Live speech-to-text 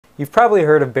You've probably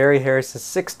heard of Barry Harris's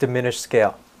 6th diminished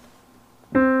scale.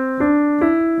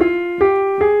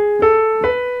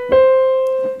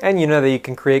 And you know that you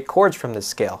can create chords from this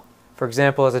scale. For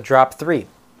example, as a drop 3.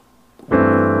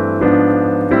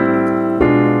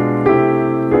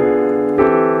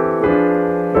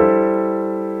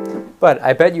 But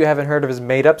I bet you haven't heard of his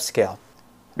made-up scale.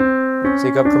 So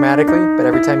you go up chromatically, but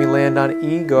every time you land on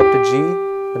E, go up to G,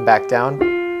 then back down.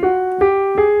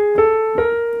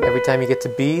 Every time you get to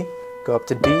B, go up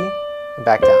to D, and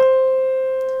back down.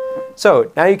 So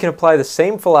now you can apply the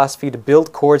same philosophy to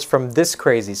build chords from this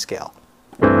crazy scale.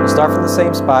 We'll start from the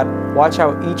same spot, watch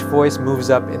how each voice moves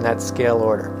up in that scale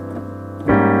order.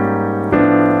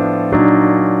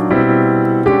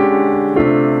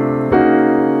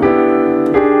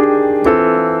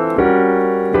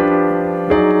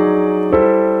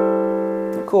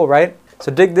 Cool, right?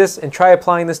 So dig this and try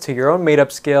applying this to your own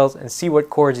made-up scales and see what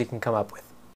chords you can come up with.